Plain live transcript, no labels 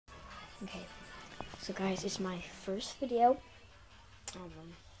Okay, so guys, it's my first video.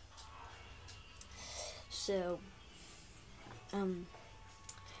 So,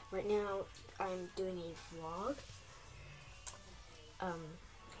 right now I'm doing a vlog.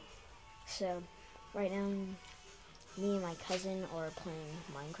 So right now me and my cousin are playing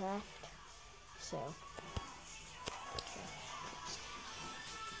Minecraft. So,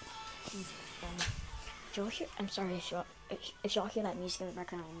 if y'all hear, I'm sorry if y'all hear that music in the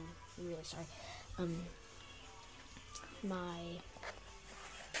background. I'm really sorry. My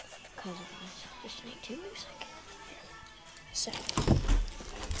cousin is listening to music. So,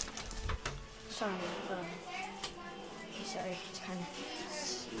 sorry. Okay, sorry. It's kind of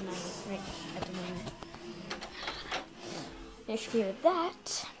annoying right at the moment. Next here,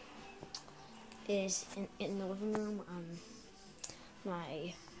 that is in the living room.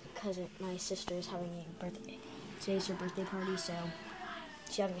 My sister is having a birthday. Today's her birthday party, so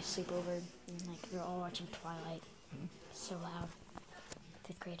she's having a sleepover, and like we're all watching Twilight. So loud,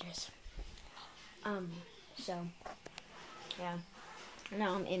 fifth graders. So yeah,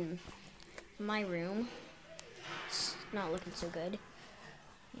 now I'm in my room. It's not looking so good.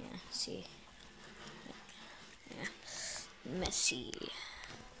 Yeah, see. Yeah, messy.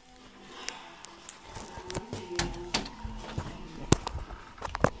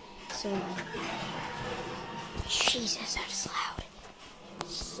 So, Jesus, that is loud.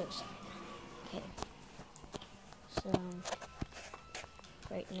 So sorry. Okay. So,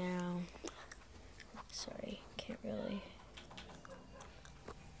 right now, sorry, can't really.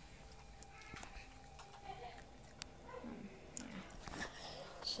 Yeah.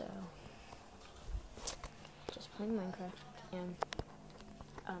 So, just playing Minecraft and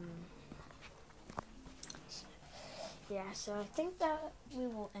yeah. So I think that we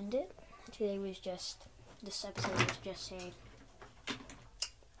will end it. Today was just, this episode was just a,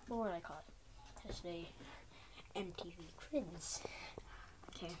 what would I call it? Just a MTV Cribs.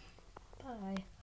 Okay, bye.